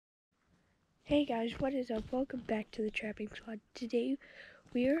Hey guys, what is up? Welcome back to the Trapping Squad. Today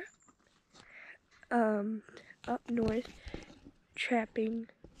we're up north trapping,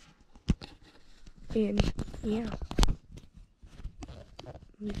 and yeah,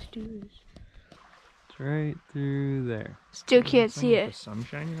 let's do this. It's right through there. Still can't see it. The sun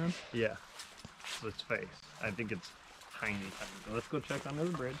shining on? Yeah. So its face. I think it's tiny. Let's go check under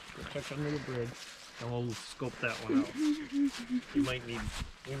the bridge. Go check under the bridge. And we'll scope that one out. We might need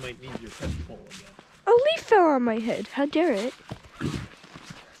your fish pole again. A leaf fell on my head. How dare it?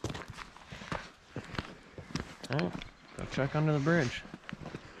 Alright, go check under the bridge.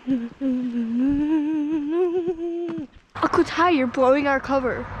 Uncle Ty, you're blowing our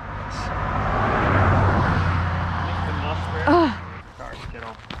cover. Sorry,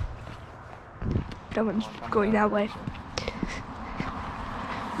 kiddo. That one's going that way.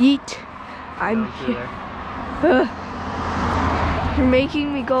 Yeet. I'm here. You're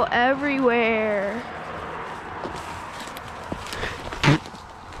making me go everywhere.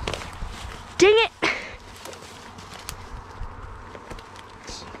 Dang it!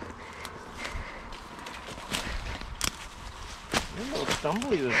 You're a little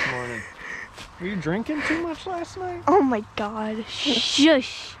stumbly this morning. Were you drinking too much last night? Oh my god.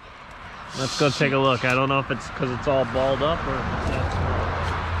 Shush. Let's go take a look. I don't know if it's because it's all balled up or if it's that small.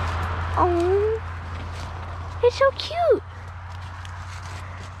 Oh, it's so cute.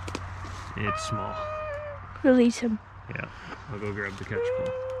 It's small. Release him. Yeah, I'll go grab the catch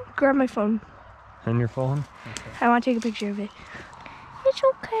pole. Grab my phone. And your phone? Okay. I want to take a picture of it. It's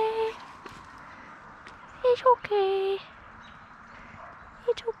okay. It's okay.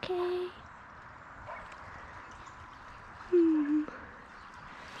 It's okay.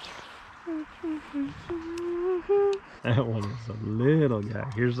 That one is a little guy.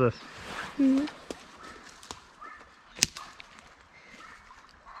 Here's this.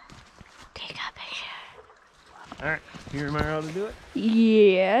 Take a picture. Alright, you remember how to do it?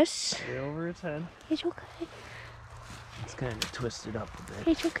 Yes. Stay over its head. It's okay. It's kind of twisted up a bit.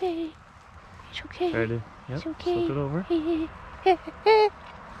 It's okay. It's okay. Ready? Yep. It's okay. Flip it over. No, no. That's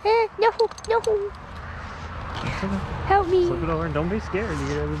okay. Help me. Flip it over and don't be scared. You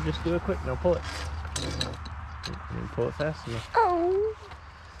gotta just do it quick. Now pull it. You pull it fast enough. Oh.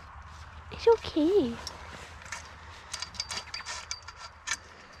 It's okay.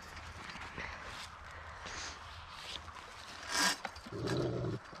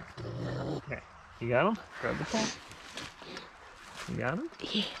 Okay. You got him? Grab the pole. You got him?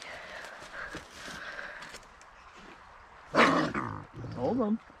 Yeah. Hold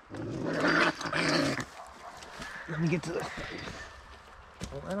on. Let me get to the...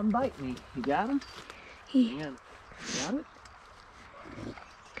 Don't let him bite me. You got him? Yeah. Hang on. You got it?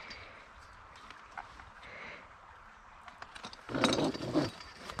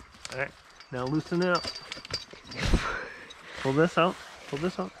 Alright, now loosen it up. Pull this out. Pull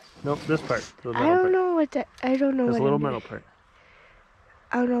this out. Nope, this part. The I don't know what that. I don't know this what. little I'm metal doing. part.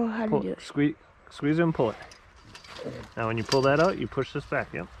 I don't know how to do it. Squeeze it and pull it. Now when you pull that out, you push this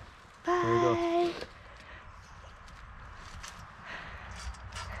back. Yep. Bye. There you go.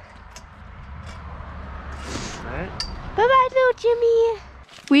 Alright. Bye-bye, little Jimmy.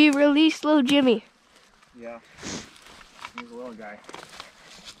 We released little Jimmy. Yeah. He's a little guy.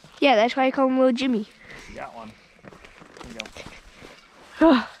 Yeah, that's why I call him little Jimmy. You got one. There you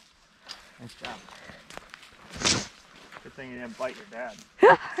go. Nice job. Good thing you didn't bite your dad. I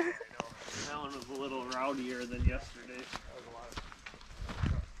know. That one was a little rowdier than yesterday. That was a lot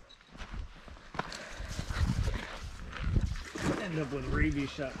of... End up with rabies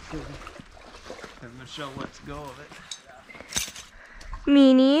shot because Michelle lets go of it.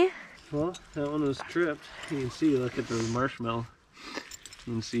 Meanie. Well, that one was tripped. You can see, look at the marshmallow.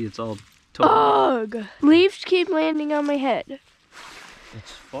 You can see it's all total. Ugh. Leaves keep landing on my head.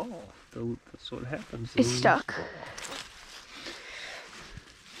 It's fall. That's what happens. It's stuck. Fall.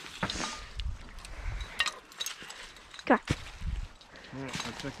 Come on. Alright,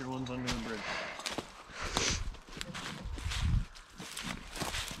 I'll check your ones under the bridge.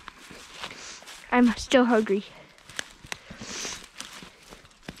 I'm still hungry.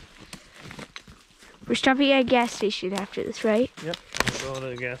 We're stopping at a gas station after this, right? Yep. We'll go to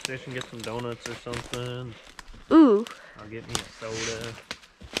the gas station, get some donuts or something. Ooh. I'll get me a soda.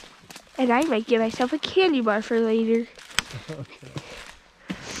 And I might get myself a candy bar for later. Okay.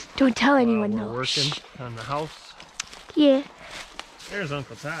 Don't tell anyone We're though. working on the house. Yeah. There's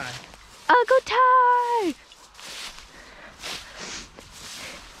Uncle Ty. Uncle Ty!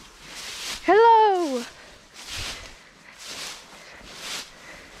 Hello!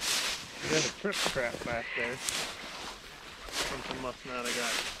 We got a trip trap back there. Something must not have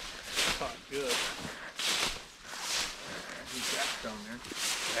got Caught good. Any cracks down there?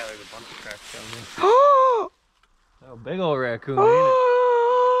 Yeah, there's a bunch of cracks down there. Oh! Oh, big old raccoon, ain't it?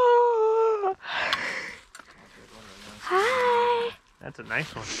 Hi. That's a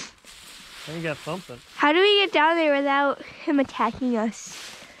nice one. Now you got something. How do we get down there without him attacking us?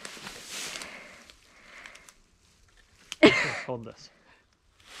 Here, hold this.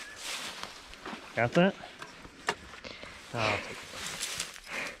 Got that? Oh, I'll take it.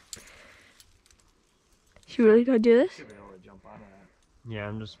 Is you really gonna do this? Should be able to jump out of that. Yeah,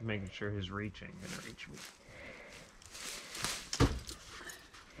 I'm just making sure he's reaching. Gonna reach me.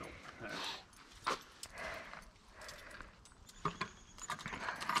 Nope.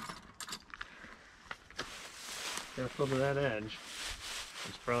 Careful to that edge.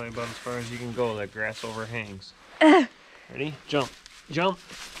 It's probably about as far as you can go. That grass overhangs. Ready? Jump. Jump.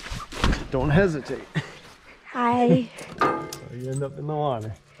 Don't hesitate. Hi. So you end up in the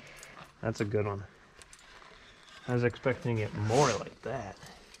water. That's a good one. I was expecting it more like that.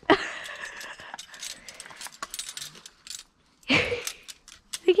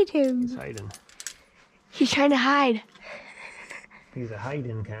 Look at him. He's hiding. He's trying to hide. He's a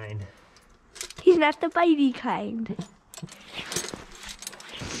hiding kind. He's not the bitey kind.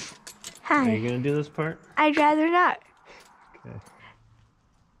 Are you Hi. gonna do this part? I'd rather not. Okay.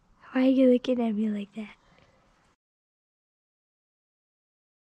 Why are you looking at me like that?